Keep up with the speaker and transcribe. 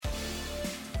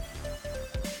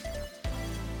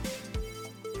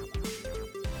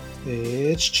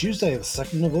It's Tuesday, the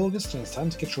 2nd of August, and it's time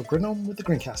to get your grin on with the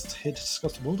Grincast, here to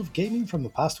discuss the world of gaming from the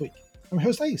past week. I'm your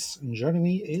host Ace, and joining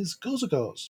me is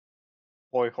Goes.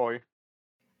 Hoi hoi.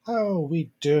 How are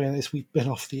we doing this? We've been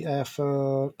off the air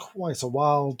for quite a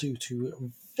while due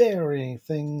to varying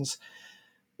things,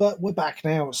 but we're back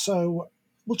now, so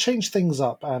we'll change things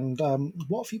up. And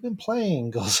what have you been playing,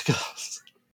 Goes?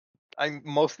 I've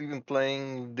mostly been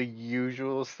playing the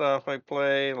usual stuff I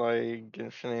play, like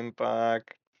Genshin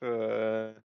Impact,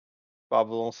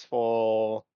 Babylon's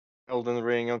Fall, Elden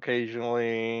Ring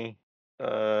occasionally,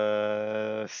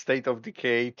 State of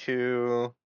Decay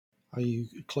 2. Are you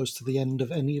close to the end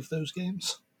of any of those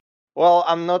games? Well,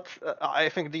 I'm not. I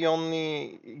think the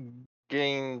only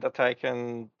game that I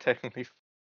can technically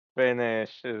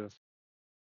finish is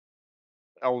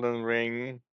Elden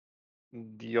Ring.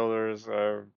 The others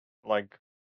are like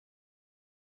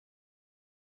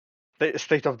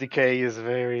State of Decay is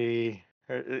very.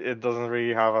 It doesn't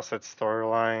really have a set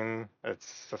storyline.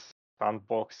 It's a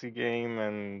sandboxy game,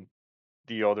 and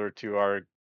the other two are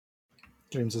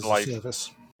Games as a life, service.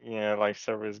 yeah, life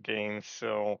service games.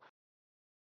 So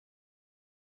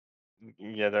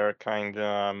yeah, they're kind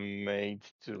of made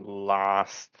to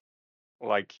last.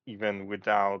 Like even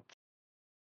without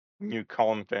new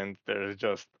content, there's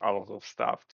just a lot of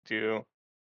stuff to do.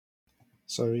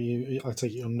 So I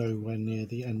take it you're nowhere near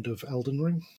the end of Elden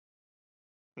Ring?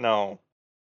 No,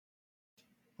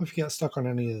 If you get stuck on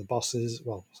any of the bosses,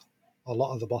 well, a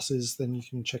lot of the bosses, then you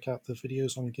can check out the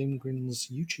videos on Game Grin's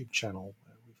YouTube channel,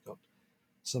 where we've got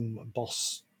some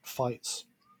boss fights.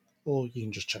 Or you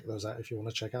can just check those out if you want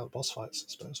to check out boss fights,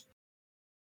 I suppose.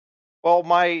 well,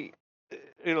 my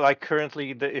like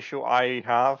currently the issue I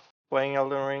have playing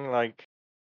Elden Ring, like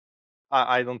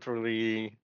I don't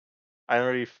really I don't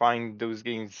really find those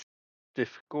games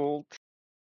difficult.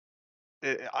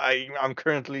 I'm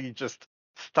currently just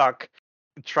stuck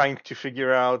trying to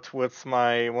figure out what's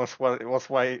my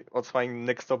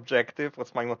next objective,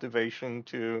 what's my motivation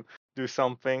to do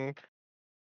something,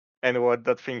 and what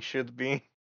that thing should be.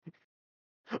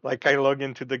 Like I log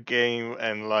into the game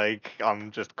and like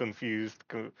I'm just confused.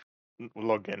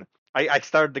 Log in. I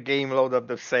start the game, load up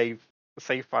the save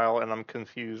file, and I'm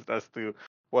confused as to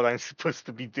what I'm supposed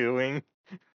to be doing.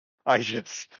 I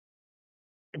just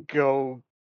go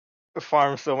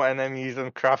farm some enemies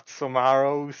and craft some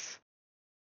arrows.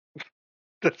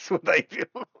 That's what I do.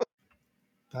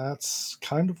 That's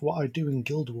kind of what I do in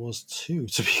Guild Wars 2,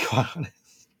 to be quite honest.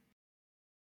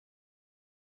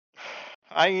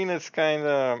 I mean, it's kind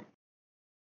of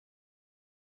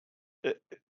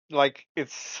like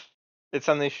it's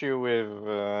an issue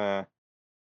with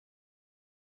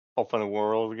open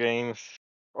world games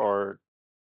or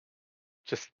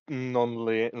just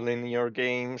non-linear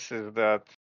games. Is that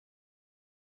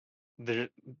there,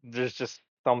 there's just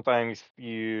sometimes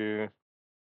you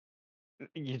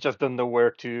just don't know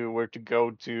where to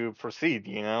go to proceed.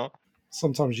 You know.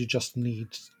 Sometimes you just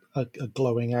need a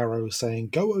glowing arrow saying,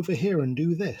 go over here and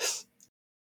do this.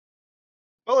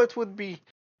 Well, it would be.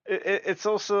 It's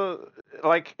also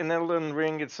like in Elden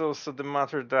Ring. It's also the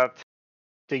matter that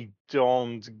they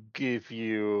don't give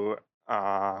you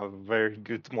very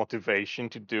good motivation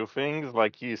to do things.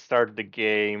 Like you start the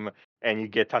game and you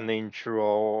get an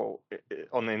intro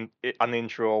an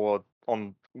intro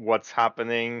on what's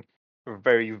happening,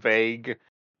 very vague,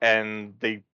 and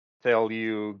they tell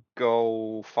you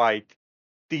go fight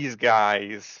these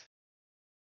guys,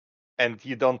 and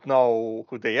you don't know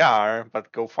who they are,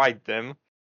 but go fight them,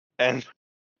 and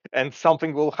and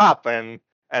something will happen,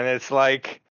 and it's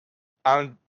like.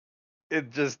 Um, it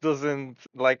just doesn't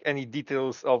like any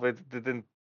details of it didn't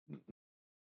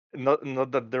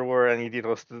not that there were any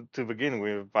details to begin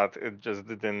with, but it just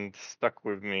didn't stuck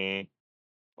with me.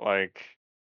 Like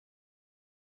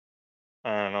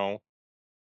I don't know,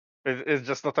 it's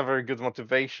just not a very good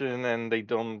motivation, and they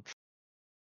don't.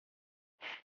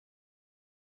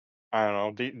 I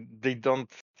don't know. They don't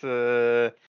uh,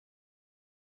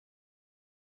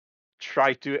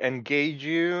 try to engage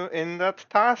you in that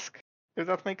task. If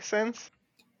that makes sense.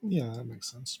 Yeah, that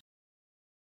makes sense.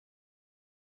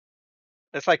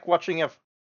 It's like watching I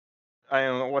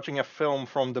don't know, watching a film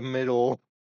from the middle,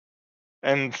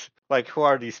 and like, who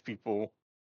are these people?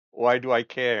 Why do I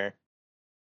care?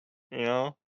 You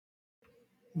know?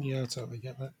 Yeah, I totally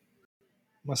get that.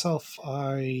 Myself,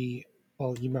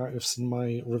 well, you might have seen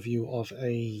my review of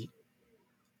a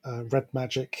Red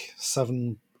Magic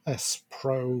 7S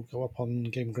Pro go up on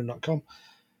GameGrin.com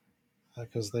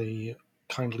because they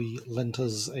kindly lent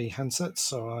us a handset.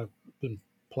 So I've been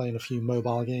playing a few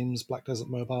mobile games, Black Desert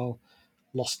Mobile,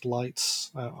 Lost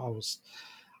Lights. I don't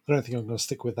think I'm going to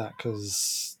stick with that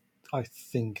because I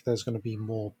think there's going to be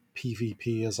more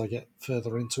PvP as I get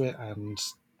further into it, and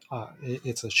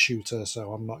it's a shooter,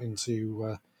 so I'm not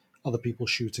into other people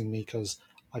shooting me because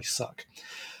I suck.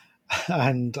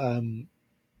 And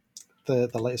the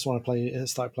latest one I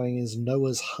started playing is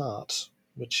Noah's Heart,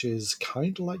 which is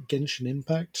kind of like Genshin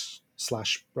Impact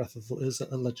slash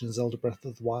Legend of Zelda Breath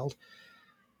of the Wild.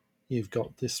 You've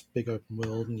got this big open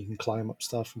world and you can climb up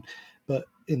stuff, but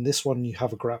in this one you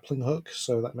have a grappling hook,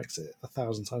 so that makes it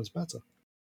 1,000 times better.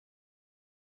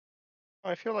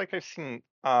 I feel like I've seen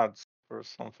ads or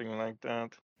something like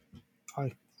that.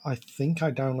 I think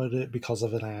I downloaded it because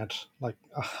of an ad. Like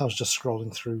I was just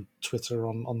scrolling through Twitter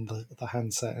on the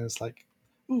handset, and it's like,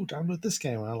 "Ooh, download this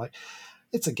game." And I'm like,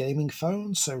 "It's a gaming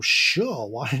phone, so sure,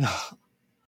 why not?"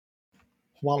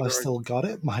 While I've There are, still got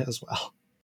it, might as well.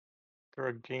 there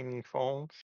are gaming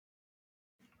phones.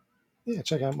 Yeah,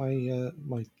 check out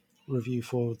my review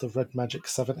for the Red Magic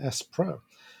 7S Pro,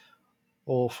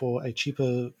 or for a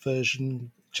cheaper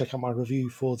version, check out my review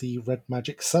for the Red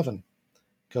Magic 7,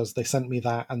 because they sent me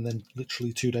that, and then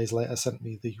literally 2 days later sent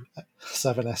me the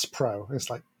 7S Pro. It's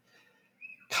like,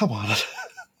 come on.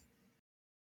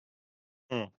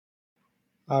 Hmm.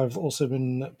 I've also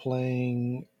been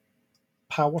playing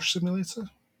Power Wash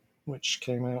Simulator, which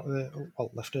came out,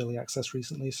 left early access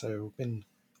recently, so been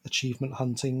achievement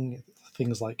hunting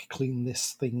things like clean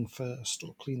this thing first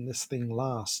or clean this thing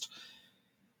last.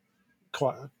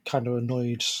 Quite kind of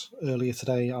annoyed earlier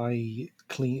today. I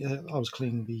was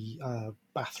cleaning the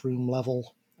bathroom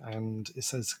level, and it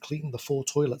says clean the 4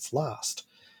 toilets last,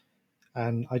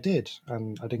 and I did,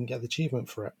 and I didn't get the achievement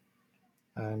for it,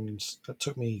 and it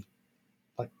took me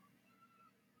like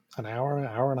an hour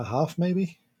and a half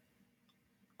maybe.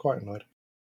 Quite annoyed.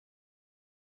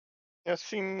 I've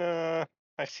seen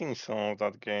I've seen some of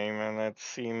that game, and it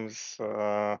seems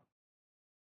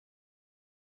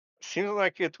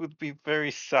like it would be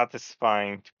very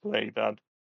satisfying to play that,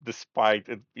 despite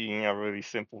it being a really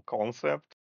simple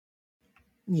concept.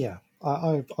 Yeah,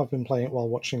 I've been playing it while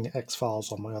watching X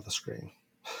Files on my other screen.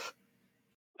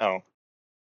 Oh,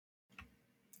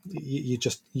 You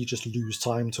just lose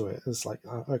time to it. It's like,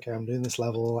 okay, I'm doing this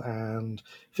level and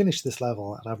finish this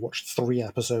level, and I've watched 3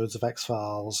 episodes of X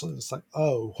Files. It's like,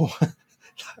 oh,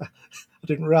 I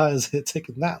didn't realize it had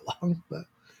taken that long, but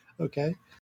okay.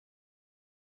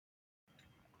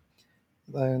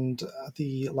 And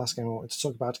the last game I wanted to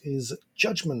talk about is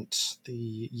Judgment,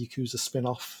 the Yakuza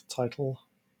spin-off title.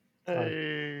 I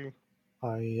hey,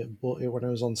 I bought it when it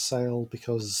was on sale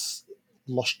because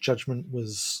Lost Judgment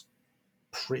was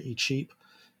pretty cheap.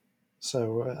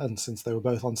 So, and since they were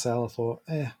both on sale, I thought,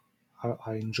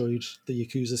 I enjoyed the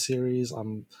Yakuza series.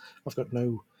 I've got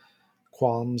no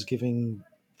qualms giving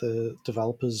the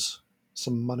developers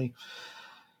some money,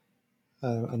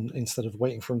 and instead of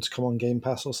waiting for them to come on Game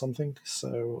Pass or something.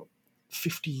 So,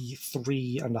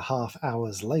 53 and a half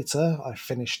hours later, I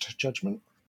finished Judgment.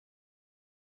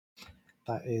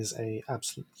 That is a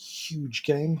absolute huge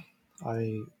game.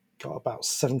 I got about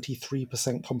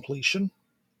 73% completion,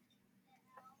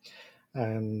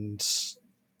 and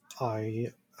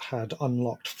I had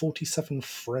unlocked 47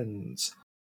 friends.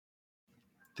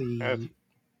 that,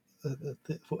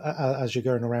 The, as you're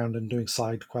going around and doing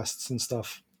side quests and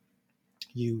stuff,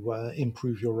 you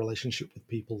improve your relationship with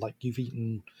people. Like, you've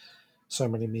eaten so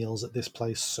many meals at this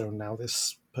place, so now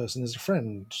this person is a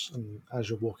friend. And as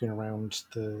you're walking around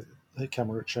the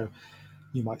Kamurocho,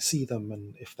 you might see them,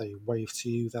 and if they wave to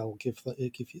you, they'll give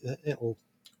you, it'll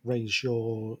raise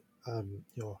your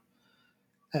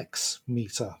X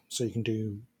meter, so you can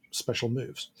do special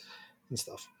moves and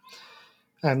stuff.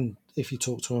 And if you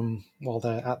talk to them while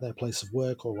they're at their place of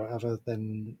work or whatever,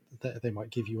 then they might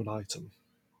give you an item.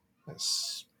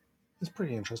 It's it's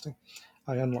pretty interesting.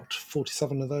 I unlocked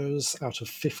 47 of those out of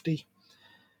 50.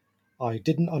 I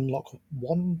didn't unlock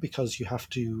one because you have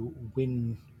to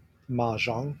win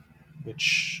Mahjong,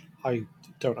 which I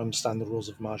don't understand the rules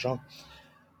of Mahjong.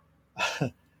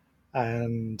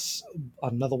 And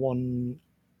another one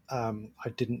I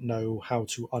didn't know how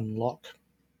to unlock.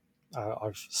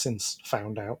 I've since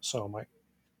found out, so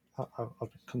I've been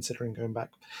considering going back.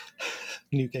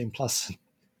 New Game Plus,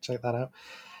 check that out.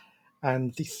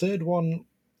 And the third one,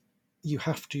 you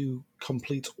have to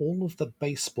complete all of the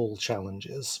baseball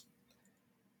challenges.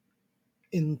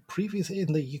 In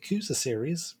the Yakuza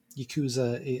series,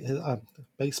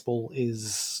 baseball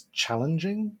is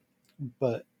challenging,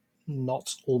 but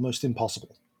not almost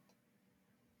impossible.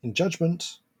 In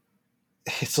Judgment,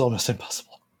 it's almost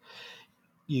impossible.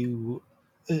 You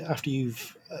after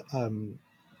you've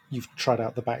tried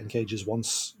out the batting cages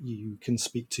once, you can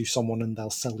speak to someone and they'll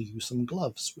sell you some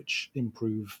gloves which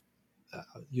improve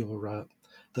your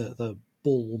the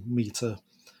ball meter,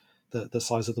 the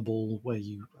size of the ball where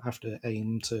you have to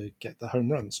aim to get the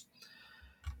home runs.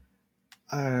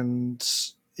 And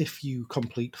if you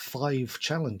complete 5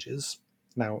 challenges,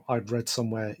 now I'd read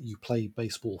somewhere you play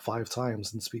baseball 5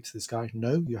 times and speak to this guy.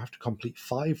 No, you have to complete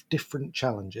 5 different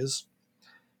challenges.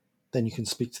 Then you can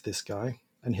speak to this guy,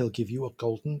 and he'll give you a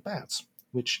golden bat,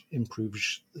 which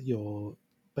improves your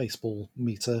baseball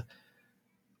meter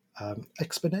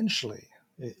exponentially.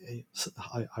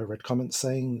 I read comments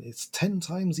saying it's 10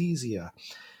 times easier.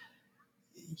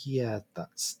 Yeah,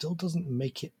 that still doesn't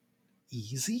make it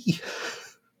easy.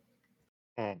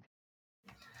 Mm.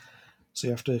 So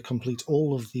you have to complete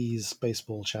all of these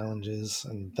baseball challenges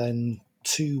and then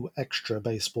 2 extra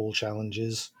baseball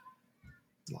challenges,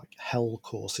 like hell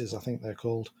courses, I think they're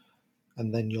called,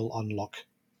 and then you'll unlock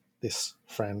this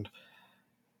friend.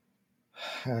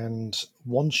 And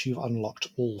once you've unlocked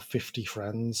all 50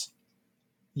 friends,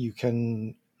 you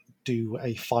can do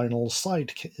a final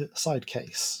side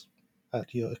case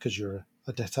at your, because you're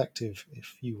a detective.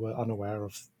 If you were unaware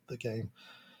of the game,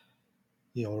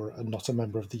 you're not a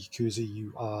member of the Yakuza,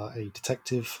 you are a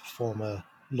detective, former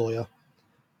lawyer.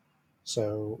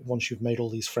 So once you've made all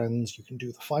these friends, you can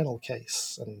do the final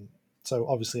case. And so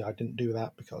obviously I didn't do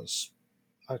that because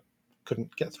I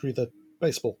couldn't get through the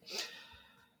baseball.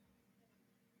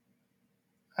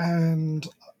 And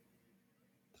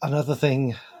another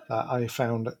thing that I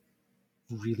found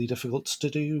really difficult to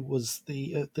do was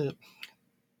there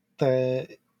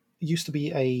used to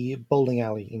be a bowling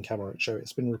alley in Kamurocho.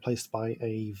 It's been replaced by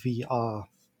a VR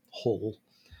hall.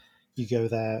 You go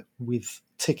there with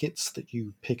tickets that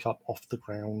you pick up off the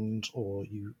ground or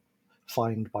you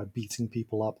find by beating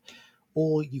people up,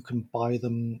 or you can buy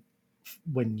them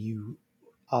when you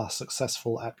are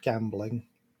successful at gambling,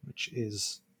 which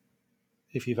is,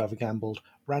 if you've ever gambled,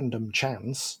 random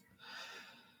chance.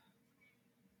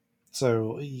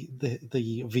 So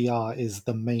the VR is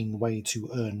the main way to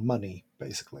earn money,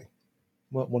 basically.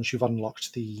 Once you've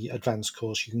unlocked the advanced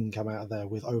course, you can come out of there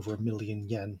with over 1,000,000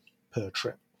 yen per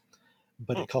trip.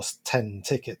 But it costs 10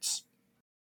 tickets.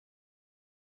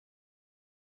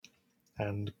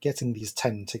 And getting these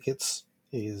 10 tickets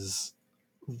is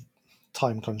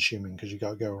time consuming because you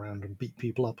got to go around and beat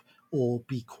people up or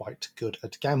be quite good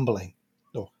at gambling.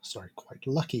 Quite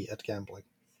lucky at gambling.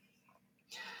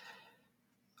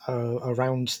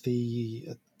 Around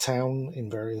the town,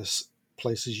 in various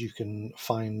places, you can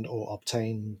find or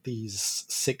obtain these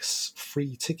 6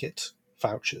 free ticket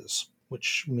vouchers,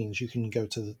 which means you can go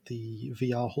to the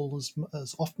VR hall as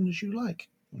often as you like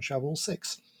and have all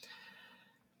 6.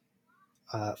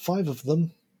 4 of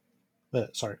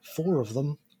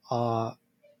them are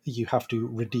you have to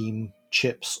redeem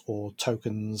chips or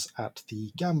tokens at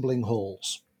the gambling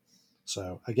halls.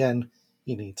 So again,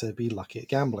 you need to be lucky at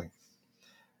gambling.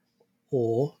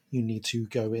 Or you need to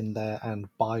go in there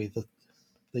and buy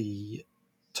the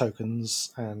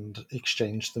tokens and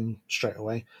exchange them straight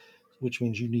away, which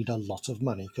means you need a lot of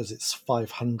money because it's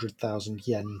 500,000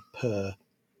 yen per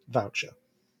voucher.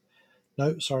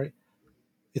 No, sorry,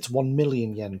 it's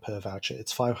 1,000,000 yen per voucher.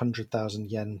 It's 500,000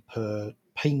 yen per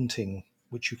painting,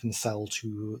 which you can sell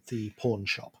to the pawn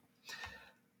shop.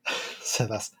 So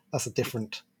that's a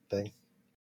different thing.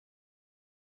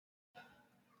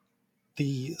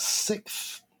 The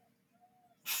 6th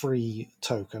free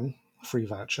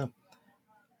voucher,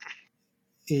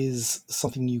 is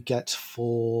something you get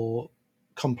for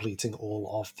completing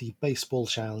all of the baseball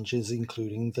challenges,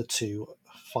 including the 2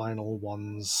 final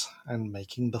ones and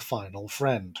making the final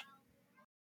friend.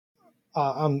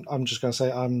 I'm just going to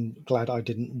say I'm glad I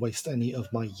didn't waste any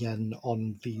of my yen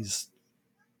on these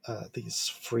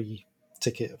free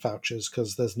ticket vouchers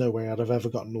because there's no way I'd have ever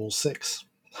gotten all 6.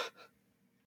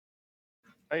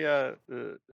 I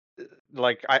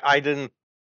didn't.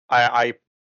 I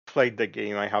played the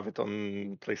game. I have it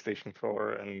on PlayStation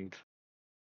 4, and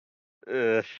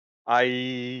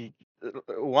I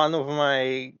one of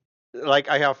my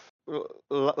I have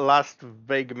last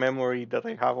vague memory that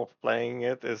I have of playing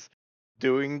it is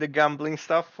doing the gambling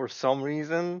stuff for some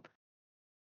reason,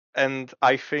 and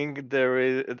I think there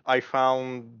is. I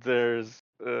found.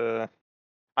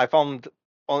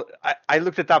 I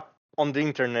looked it up on the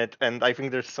internet, and I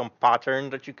think there's some pattern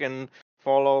that you can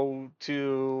follow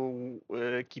to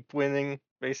keep winning,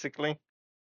 basically.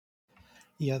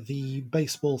 Yeah, the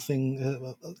baseball thing.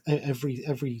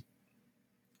 Every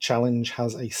challenge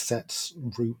has a set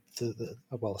route,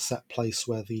 a set place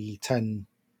where the 10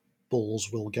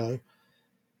 balls will go.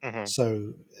 Mm-hmm.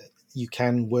 So you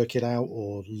can work it out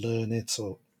or learn it,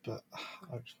 but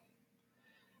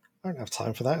I don't have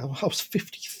time for that. I was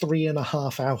 53 and a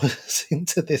half hours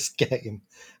into this game,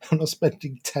 and I'm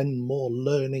spending 10 more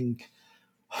learning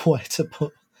where to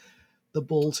put the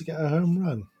ball to get a home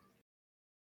run.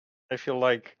 I feel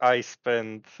like I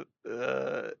spent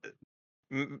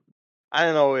m- I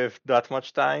don't know if that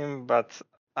much time, but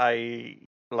I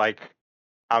like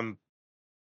I'm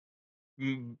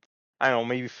mm, I don't know,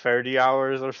 maybe 30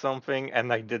 hours or something,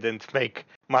 and I didn't make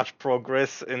much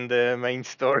progress in the main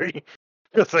story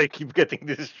because I keep getting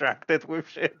distracted with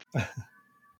shit.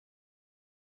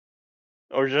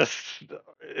 Or just,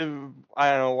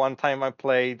 I don't know, one time I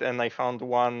played and I found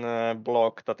one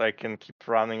block that I can keep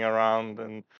running around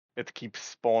and it keeps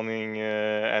spawning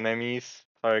enemies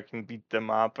so I can beat them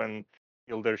up and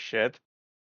kill their shit.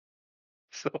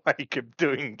 So I kept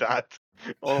doing that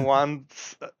on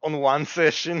one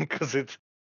session because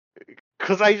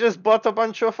I just bought a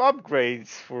bunch of upgrades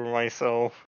for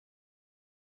myself.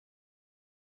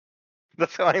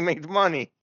 That's how I made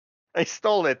money. I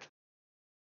stole it.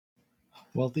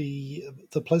 Well, the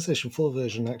PlayStation 4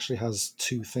 version actually has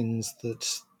two things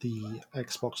that the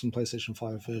Xbox and PlayStation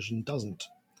 5 version doesn't.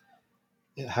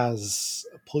 It has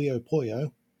Puyo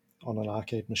Puyo on an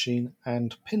arcade machine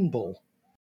and pinball.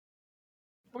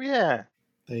 Oh yeah.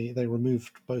 They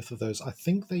removed both of those. I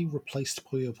think they replaced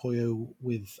Puyo Puyo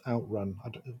with Outrun.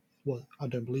 I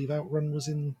don't believe Outrun was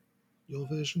in your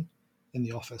version in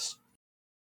the office.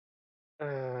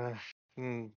 Uh,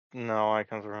 no, I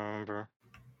can't remember.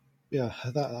 Yeah,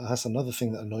 that's another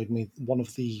thing that annoyed me. One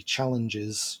of the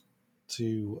challenges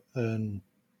to earn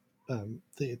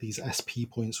these SP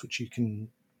points, which you can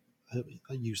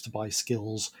use to buy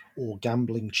skills or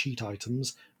gambling cheat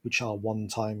items, which are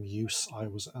one-time use, I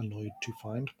was annoyed to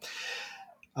find.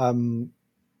 Um,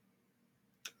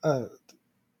 uh,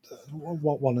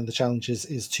 one of the challenges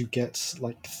is to get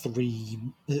like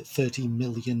 30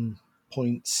 million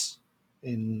points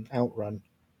in Outrun.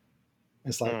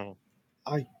 It's like Hmm.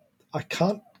 I I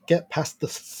can't get past the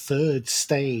third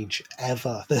stage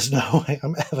ever. There's no way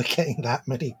I'm ever getting that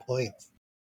many points.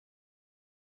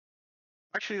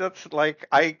 Actually, that's like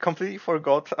I completely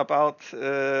forgot about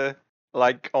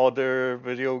like other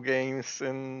video games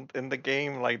in the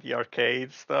game, like the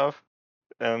arcade stuff,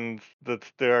 and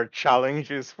that there are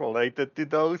challenges related to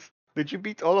those. Did you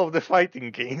beat all of the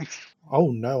fighting games?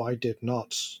 Oh no, I did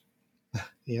not.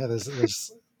 Yeah,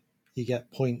 there's you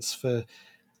get points for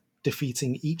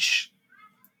defeating each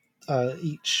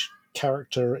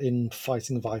character in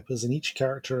Fighting Vipers and each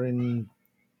character in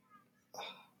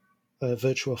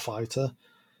Virtua Fighter,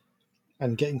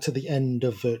 and getting to the end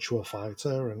of Virtua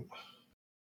Fighter, and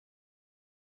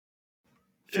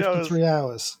Yeah, I was 53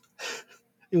 hours.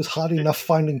 It was hard enough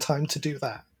finding time to do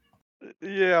that.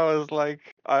 yeah, I was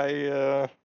like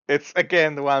it's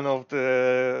again one of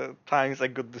the times I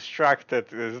got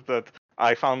distracted is that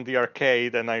I found the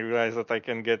arcade and I realized that I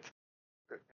can get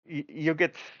you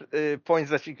get points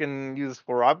that you can use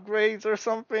for upgrades or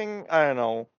something. I don't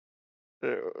know.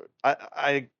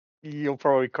 I you'll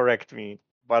probably correct me,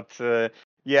 but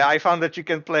yeah, I found that you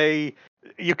can play.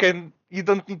 You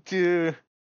don't need to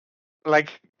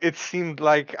like. It seemed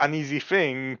like an easy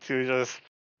thing to just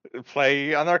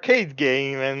play an arcade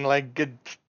game and like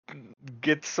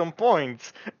get some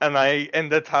points. And I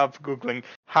ended up googling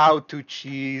how to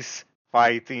cheese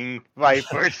fighting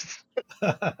vipers.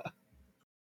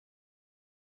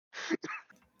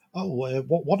 Oh,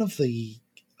 one of the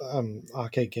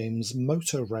arcade games,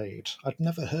 Motor Raid. I'd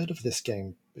never heard of this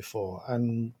game before,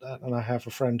 and I have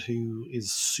a friend who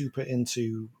is super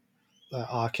into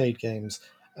arcade games,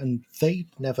 and they'd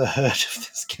never heard of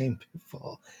this game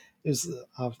before. It was,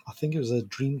 I think it was a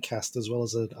Dreamcast as well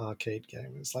as an arcade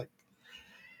game. It's like,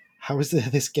 how is there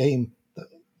this game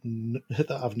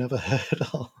that I've never heard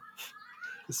of?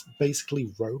 It's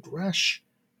basically Road Rash,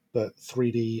 but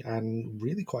 3D and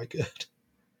really quite good.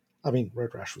 I mean,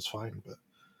 Road Rash was fine, but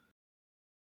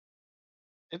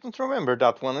I don't remember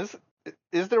that one.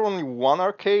 Is there only one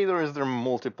arcade or is there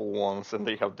multiple ones and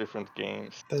they have different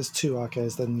games? there's two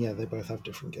arcades. Then yeah, they both have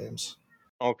different games.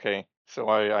 Okay, so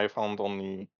I found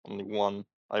only one.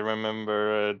 I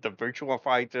remember the Virtua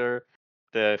Fighter,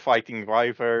 the Fighting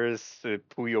Vipers,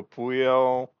 Puyo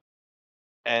Puyo,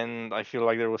 and I feel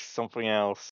like there was something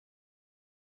else.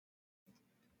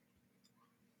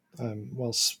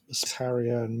 Well,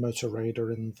 Harrier and Motor Raid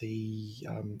are in the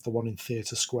one in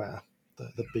Theatre Square,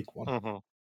 the big one, Hmm.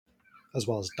 as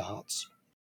well as darts.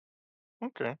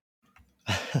 Okay.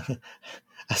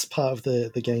 As part of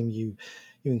the game, you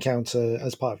encounter,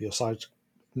 as part of your side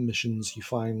missions,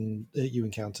 you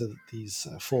encounter these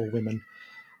four women,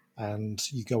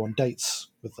 and you go on dates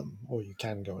with them, or you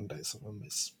can go on dates with them.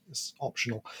 It's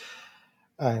optional,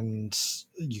 and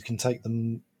you can take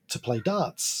them to play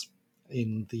darts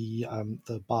in the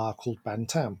bar called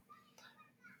Bantam.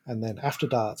 And then after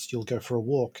darts, you'll go for a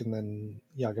walk, and then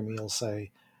Yagami will say,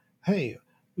 "Hey,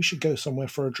 we should go somewhere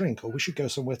for a drink, or we should go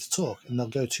somewhere to talk." And they'll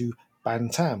go to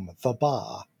Bantam, the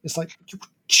bar. It's like, you were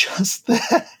just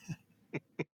there.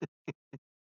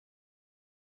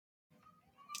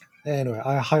 Anyway,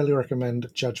 I highly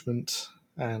recommend Judgment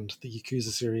and the Yakuza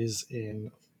series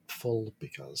in full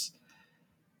because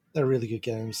they're really good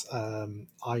games.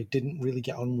 I didn't really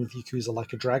get on with Yakuza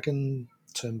Like a Dragon,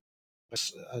 turn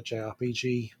a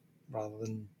JRPG rather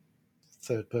than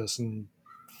third person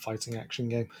fighting action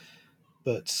game.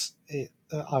 But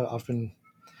I've been,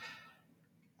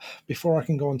 before I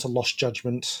can go on to Lost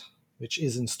Judgment, which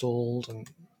is installed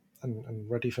and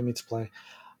ready for me to play,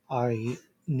 I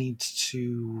need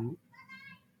to.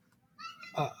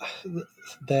 Uh,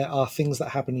 there are things that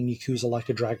happen in Yakuza Like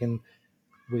a Dragon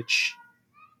which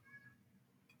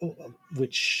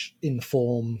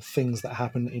inform things that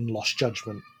happen in Lost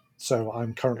Judgment. So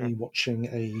I'm currently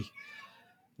watching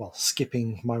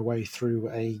skipping my way through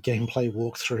a gameplay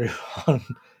walkthrough on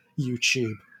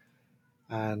YouTube,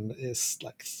 and it's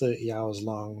like 30 hours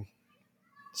long.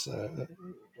 So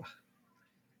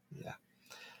yeah,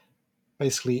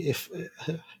 basically,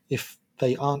 if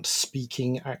they aren't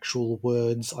speaking actual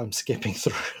words, I'm skipping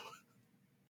through.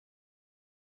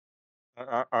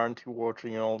 Aren't you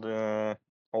watching all the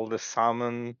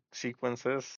salmon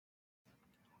sequences?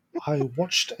 I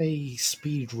watched a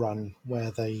speed run where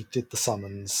they did the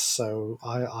summons, so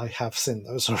I have seen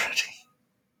those already.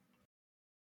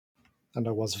 And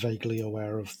I was vaguely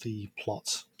aware of the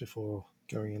plot before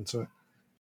going into it.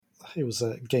 It was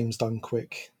games done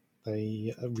quick.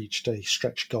 They reached a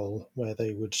stretch goal where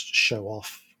they would show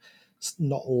off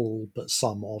not all but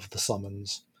some of the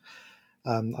summons.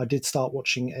 I did start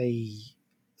watching a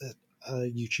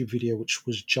YouTube video which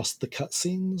was just the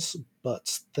cutscenes,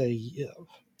 but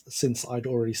since I'd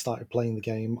already started playing the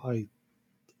game,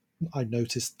 I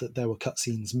noticed that there were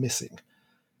cutscenes missing.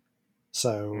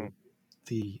 So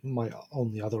my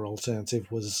only other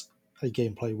alternative was a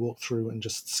gameplay walkthrough and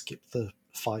just skip the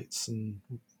fights and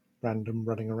random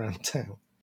running around town.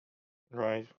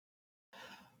 Right.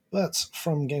 But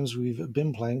from games we've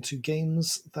been playing to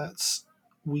games that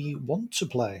we want to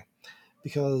play,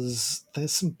 because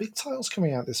there's some big titles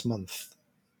coming out this month.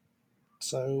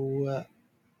 So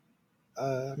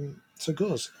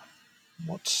Guz,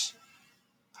 what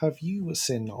have you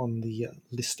seen on the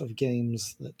list of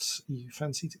games that you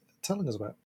fancy telling us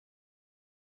about?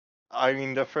 I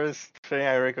mean, the first thing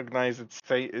I recognize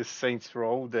is Saints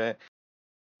Row, the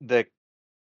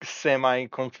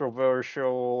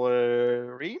semi-controversial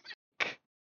remake,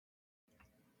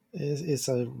 It's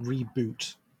a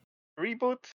reboot.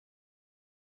 reboot.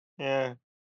 Yeah.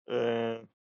 Uh,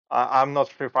 I'm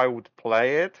not sure if I would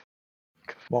play it.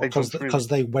 Well, I don't really. because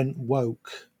they went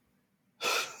woke.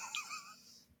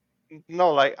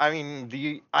 No, like I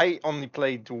mean, I only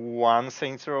played one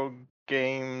Saints Row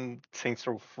game, Saints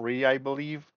Row 3, I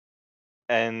believe,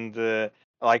 and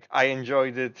like I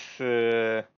enjoyed it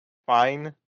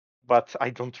fine, but I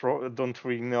don't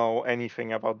really know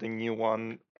anything about the new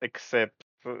one except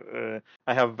I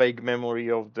have vague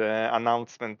memory of the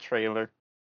announcement trailer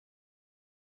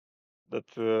that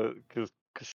because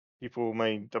people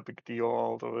made a big deal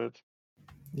out of it.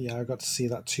 Yeah, I got to see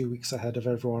that 2 weeks ahead of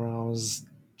everyone. I was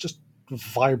just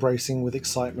vibrating with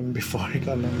excitement before it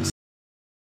got announced.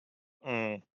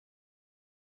 Mm.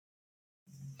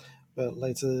 But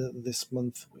later this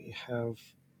month we have.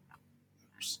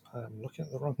 Oops, I'm looking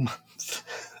at the wrong month.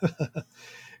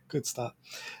 Good start.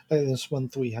 Later this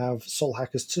month we have Soul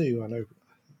Hackers 2. I know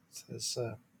there's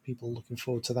people looking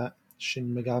forward to that.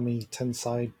 Shin Megami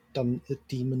Tensei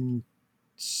Demon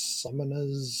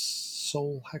Summoners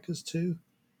Soul Hackers 2.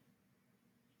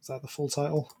 Is that the full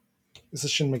title? It's a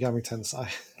Shin Megami Tensei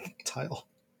title.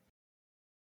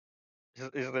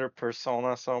 Is there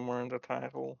Persona somewhere in the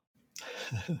title?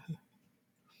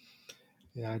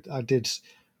 Yeah, I did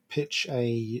pitch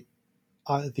the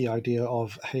idea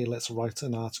of, hey, let's write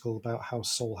an article about how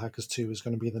Soul Hackers 2 is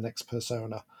going to be the next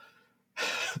Persona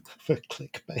for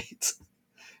clickbait,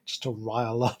 just to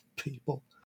rile up people.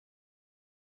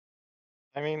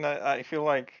 I mean, I feel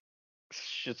like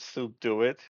should still do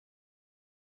it.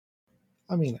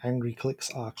 I mean, angry clicks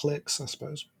are clicks, I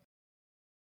suppose.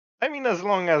 I mean, as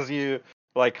long as you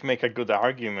like make a good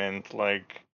argument,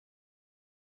 like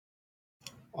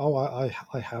Oh,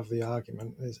 I have the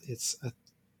argument. It's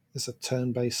a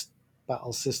turn-based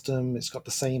battle system. It's got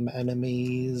the same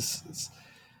enemies. It's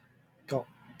got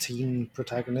teen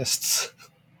protagonists.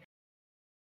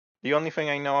 The only thing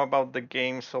I know about the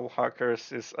game Soul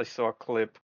Hackers is I saw a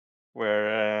clip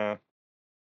where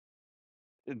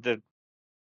the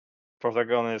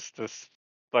protagonist is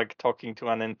like talking to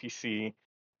an NPC,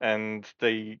 and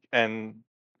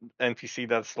NPC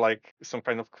that's like some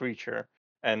kind of creature,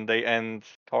 and they end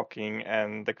talking,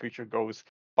 and the creature goes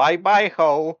bye bye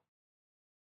ho.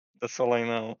 That's all I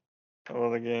know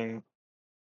about the game.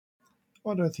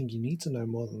 Well, I don't think you need to know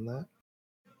more than that.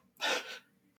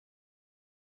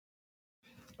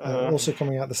 Uh, Also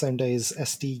coming out the same day is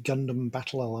SD Gundam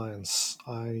Battle Alliance.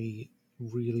 I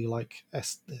really like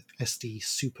SD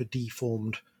super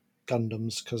deformed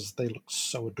Gundams because they look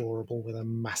so adorable with their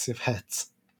massive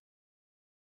heads.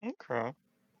 okay.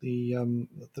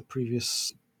 The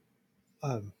previous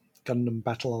um, Gundam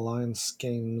Battle Alliance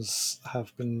games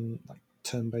have been like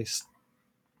turn-based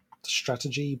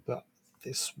strategy, but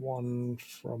this one,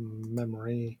 from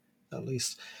memory at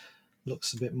least,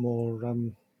 looks a bit more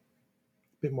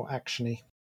actiony.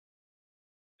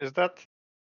 Is that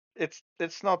it's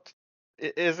not?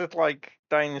 Is it like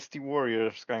Dynasty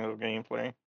Warriors kind of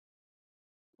gameplay,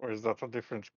 or is that a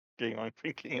different game I'm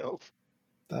thinking of?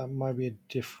 That might be a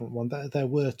different one. There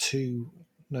were two,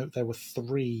 no, there were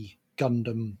three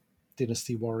Gundam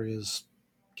Dynasty Warriors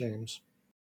games.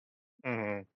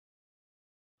 Mm-hmm.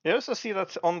 You also see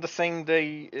that on the same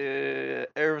day,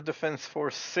 Air Defense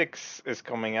Force 6 is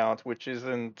coming out, which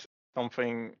isn't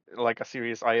something like a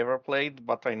series I ever played,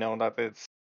 but I know that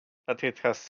it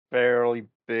has fairly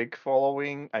big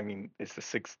following. I mean, it's the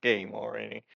sixth game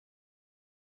already,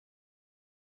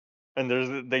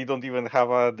 and they don't even have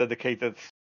a dedicated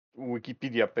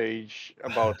Wikipedia page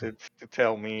about it to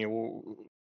tell me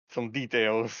some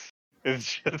details.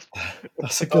 It's just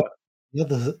That's a good.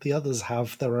 The others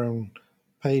have their own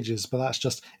pages, but that's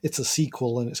just it's a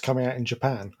sequel and it's coming out in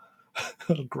Japan.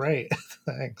 Great,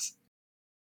 thanks.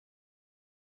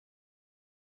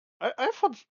 I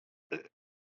thought, uh,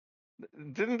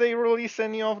 didn't they release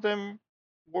any of them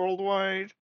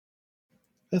worldwide?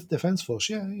 Earth Defense Force,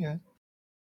 yeah, yeah.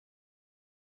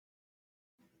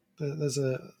 There's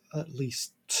at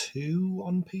least two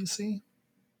on PC.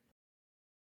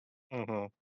 Mm-hmm.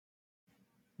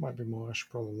 Might be more. I should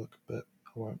probably look, but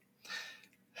I won't.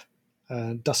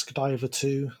 Dusk Diver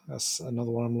 2, that's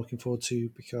another one I'm looking forward to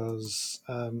because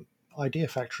Idea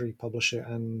Factory publish it,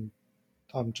 and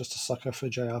I'm just a sucker for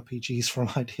JRPGs from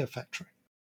Idea Factory.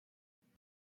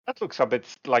 That looks a bit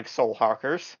like Soul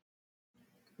Hackers.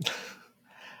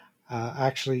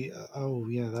 Actually, oh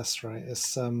yeah, that's right.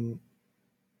 It's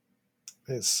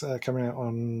coming out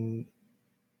on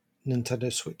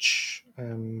Nintendo Switch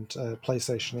and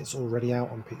PlayStation. It's already out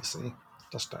on PC.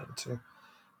 Dusk Diver 2.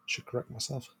 Should correct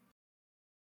myself.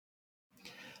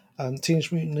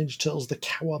 Teenage Mutant Ninja Turtles: The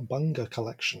Cowabunga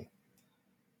Collection.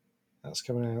 That's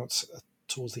coming out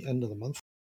towards the end of the month.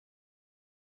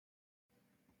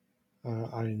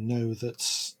 I know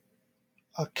that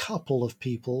a couple of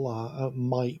people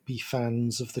might be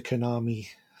fans of the Konami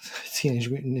Teenage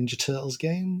Mutant Ninja Turtles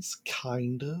games,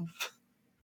 kind of.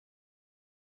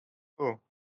 Oh,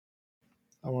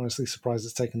 I'm honestly surprised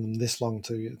it's taken them this long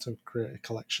to create a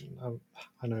collection.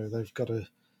 I know they've got to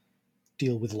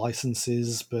deal with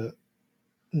licenses, but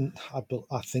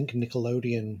I think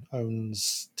Nickelodeon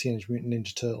owns Teenage Mutant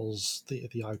Ninja Turtles, the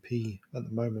IP at the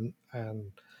moment,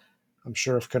 and I'm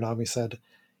sure if Konami said,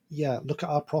 "Yeah, look at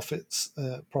our profits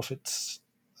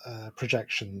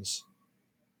projections,"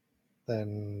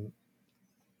 then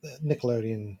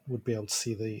Nickelodeon would be able to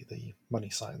see the money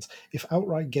signs. If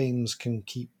Outright Games can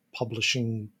keep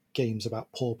publishing games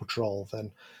about Paw Patrol,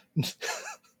 then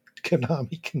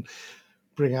Konami can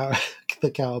bring out the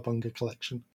Cowabunga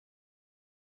collection.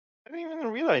 I didn't even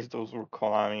realize those were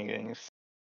Konami games.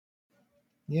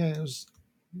 Yeah, it was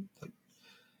like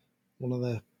one of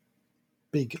their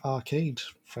big arcade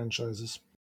franchises.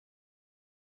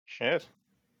 Shit.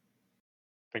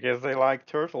 I guess they like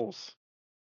turtles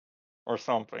or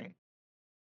something.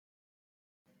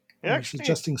 Are Yeah, you actually,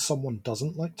 suggesting someone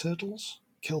doesn't like turtles?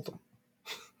 Kill them.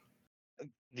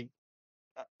 the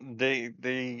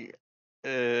they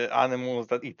animals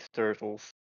that eat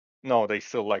turtles. No, they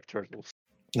still like turtles.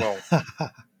 Well,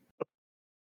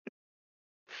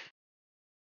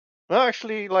 no,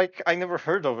 actually, like I never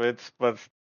heard of it, but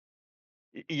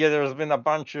yeah, there's been a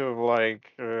bunch of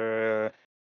like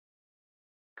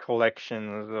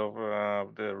collections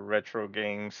of the retro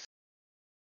games.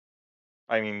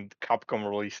 I mean, Capcom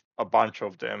released a bunch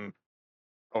of them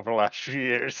over the last few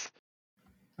years.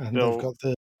 And they've So, got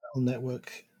the Battle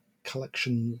Network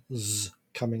collections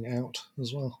coming out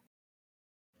as well.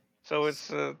 so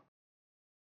it's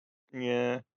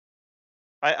yeah.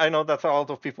 I know that a lot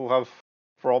of people have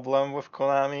problem with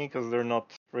Konami because they're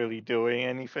not really doing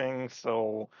anything.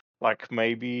 So like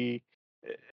maybe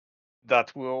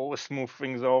that will smooth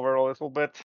things over a little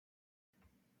bit.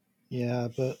 Yeah,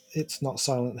 but it's not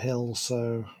Silent Hill,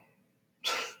 so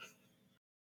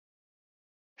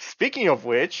Speaking of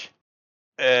which,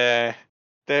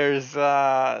 there's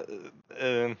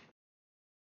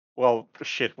well,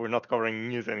 shit, we're not covering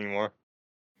news anymore.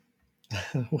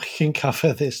 we can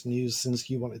cover this news since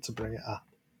you wanted to bring it up.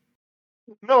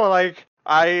 No, like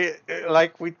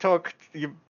we talked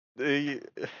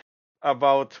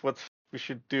about what we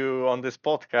should do on this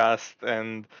podcast,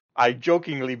 and I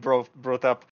jokingly brought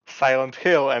up Silent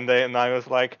Hill, and then I was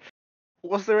like,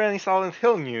 was there any Silent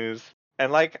Hill news?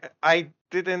 And like I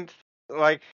didn't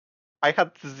like I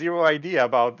had zero idea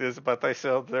about this, but I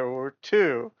saw there were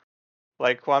two.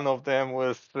 Like one of them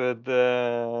was uh,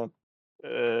 the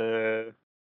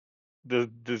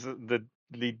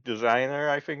lead designer,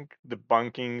 I think,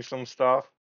 debunking some stuff,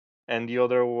 and the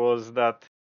other was that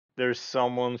there's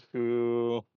someone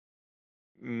who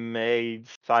made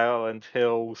Silent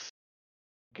Hills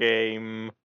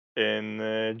game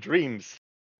in Dreams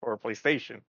for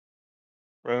PlayStation.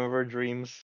 Remember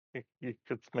Dreams? You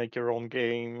could make your own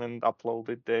game and upload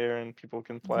it there, and people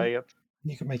can play it.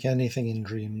 You can make anything in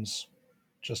Dreams.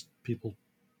 Just people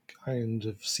kind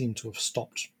of seem to have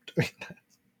stopped doing that.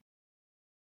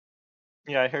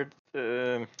 Yeah, I heard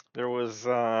there was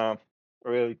a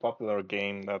really popular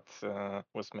game that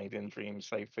was made in Dreams.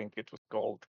 I think it was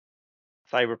called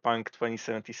Cyberpunk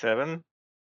 2077.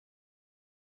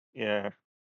 Yeah,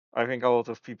 I think a lot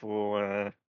of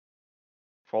people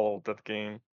followed that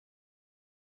game.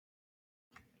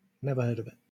 Never heard of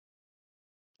it.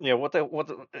 Yeah,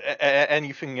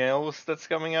 anything else that's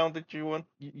coming out that you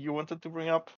wanted to bring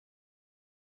up?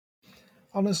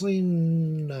 Honestly,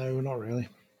 no, not really.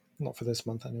 Not for this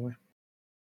month, anyway.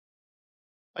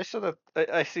 I saw that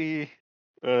I see.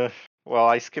 Uh, well,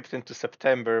 I skipped into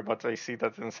September, but I see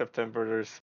that in September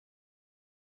there's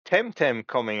Temtem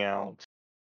coming out,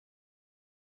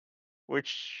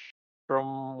 which,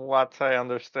 from what I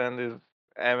understand, is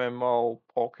MMO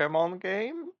Pokemon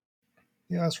game.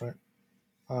 Yeah, that's right.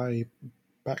 I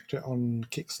backed it on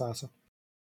Kickstarter.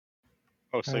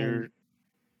 Oh, so you're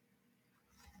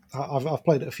I've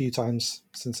played it a few times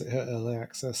since it hit early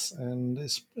access, and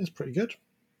it's pretty good.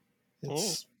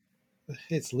 oh,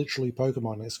 It's literally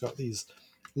Pokemon. It's got these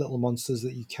little monsters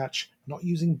that you catch not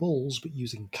using balls but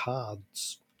using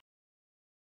cards.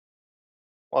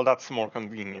 well, that's more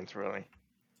convenient, really.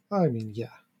 I mean, yeah.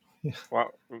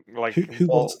 Well, like Who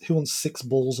wants 6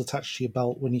 balls attached to your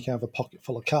belt when you can have a pocket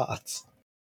full of cards?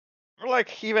 or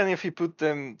like even if you put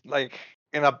them like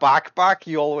in a backpack,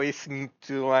 you always need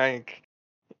to like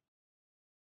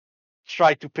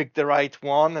try to pick the right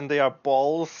one, and they are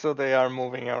balls, so they are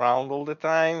moving around all the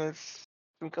time. It's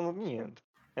inconvenient.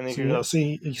 And if So you you just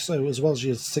see, so as well as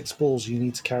your 6 balls, you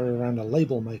need to carry around a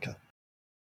label maker.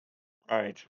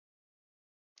 right,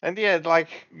 and yeah, like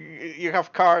you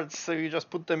have cards, so you just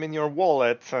put them in your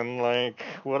wallet and like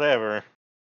whatever.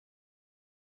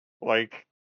 Like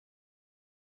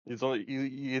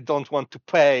you don't want to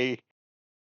pay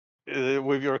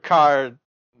with your card.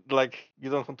 Like you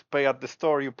don't want to pay at the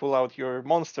store. You pull out your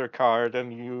Monster card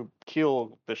and you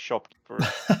kill the shopkeeper.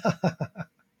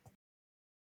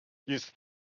 You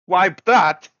swipe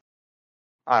that.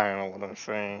 I don't know what I'm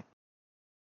saying.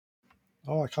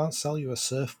 Oh, I can't sell you a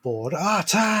surfboard.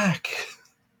 Attack!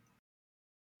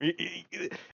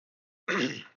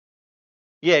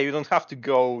 Yeah, you don't have to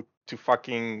go to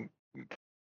fucking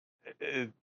uh,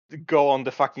 go on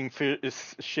the fucking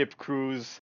ship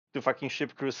cruise to fucking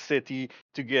ship cruise city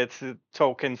to get a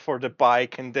token for the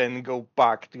bike and then go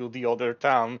back to the other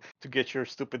town to get your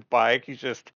stupid bike. You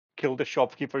just kill the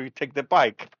shopkeeper, you take the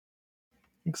bike.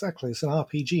 Exactly, it's an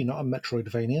RPG, not a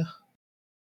Metroidvania.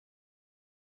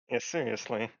 Yeah,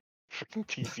 seriously. Freaking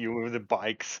tease you with the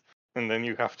bikes and then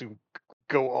you have to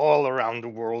go all around the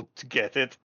world to get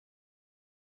it.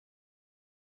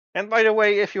 And by the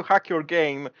way, if you hack your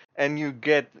game and you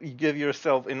give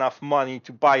yourself enough money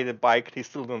to buy the bike, they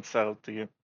still don't sell it to you.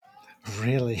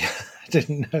 Really? I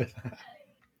didn't know that.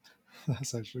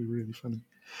 That's actually really funny.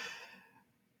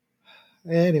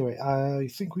 Anyway, I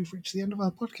think we've reached the end of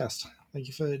our podcast. Thank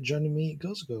you for joining me,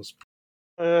 Goes Goes.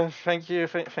 Thank you,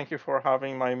 thank you for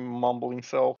having my mumbling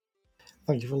self.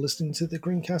 Thank you for listening to the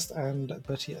Greencast, and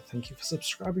better yet, thank you for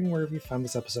subscribing wherever you found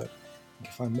this episode. You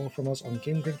can find more from us on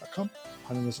GameGreen.com,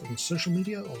 finding us on social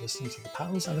media, or listening to the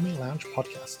Pals Anime Lounge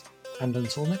podcast. And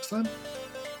until next time,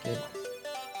 game on.